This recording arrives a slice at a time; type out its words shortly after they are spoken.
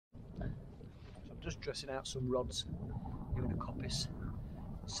just dressing out some rods here in the Coppice,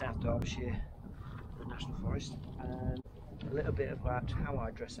 South Derbyshire, the National Forest, and a little bit about how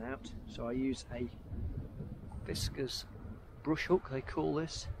I dress out. So I use a Fiskars Brushook, they call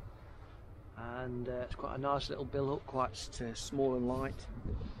this, and it's quite a nice little bill hook, quite small and light.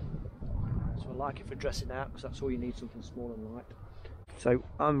 So I like it for dressing out because that's all you need, something small and light. So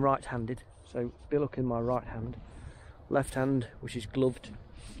I'm right-handed, so bill hook in my right hand, left hand which is gloved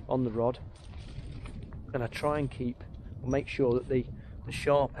on the rod, and I try and make sure that the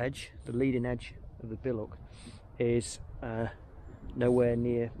sharp edge, the leading edge of the bill hook is nowhere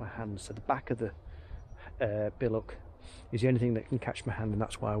near my hand. So the back of the bill hook is the only thing that can catch my hand, and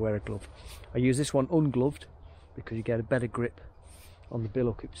that's why I wear a glove. I use this one ungloved because you get a better grip on the bill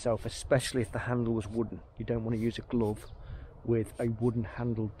hook itself, especially if the handle was wooden. You don't want to use a glove with a wooden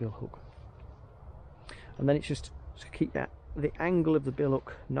handled bill hook. And then it's just to keep the angle of the bill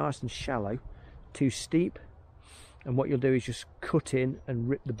hook nice and shallow, too steep, and what you'll do is just cut in and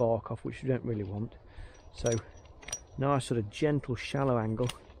rip the bark off, which you don't really want. So nice sort of gentle shallow angle,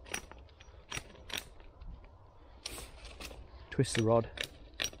 twist the rod,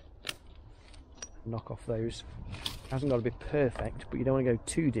 knock off those. It hasn't got to be perfect, but you don't want to go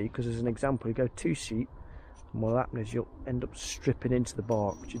too deep, because as an example, you go too deep and what'll happen is you'll end up stripping into the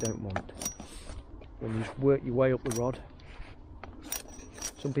bark, which you don't want. Then you just work your way up the rod.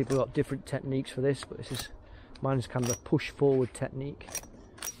 Some people have got different techniques for this, but mine is kind of a push forward technique.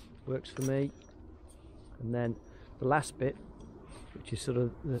 Works for me. And then the last bit, which is sort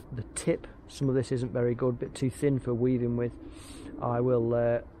of the tip, some of this isn't very good, a bit too thin for weaving with. I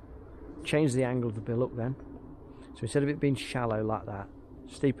will change the angle of the bill hook then. So instead of it being shallow like that,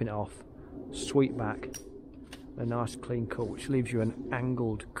 steeping it off, sweep back, a nice clean cut, which leaves you an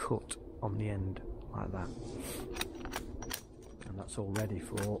angled cut on the end like that. And that's all ready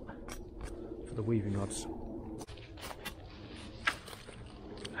for the weaving rods.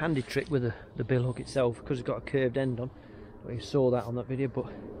 Handy trick with the bill hook itself, because it's got a curved end on. Well, you saw that on that video, but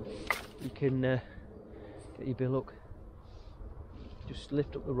you can get your bill hook, just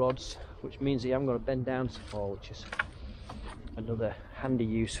lift up the rods, which means that you haven't got to bend down so far, which is another handy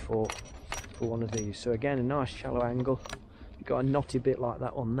use for one of these. So again, a nice shallow angle. You've got a knotty bit like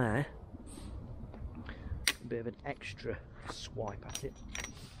that on there, a bit of an extra swipe at it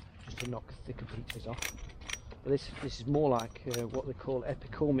just to knock thicker pieces off. But this is more like what they call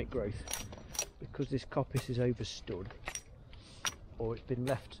epicormic growth, because this coppice is overstood, or it's been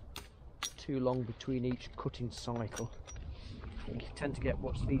left too long between each cutting cycle. You tend to get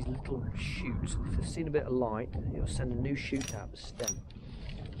what's these little shoots. If they've seen a bit of light, you'll send a new shoot out the stem.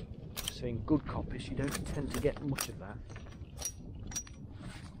 So in good coppice you don't tend to get much of that.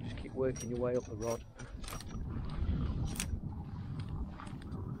 Just keep working your way up the rod.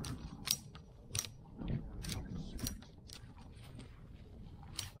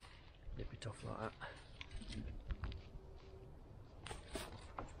 Nip it off like that.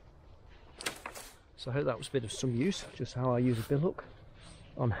 So I hope that was a bit of some use, just how I use a bill hook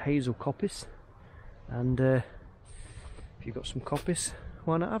on Hazel Coppice. And if you've got some coppice,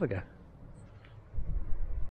 why not have a go?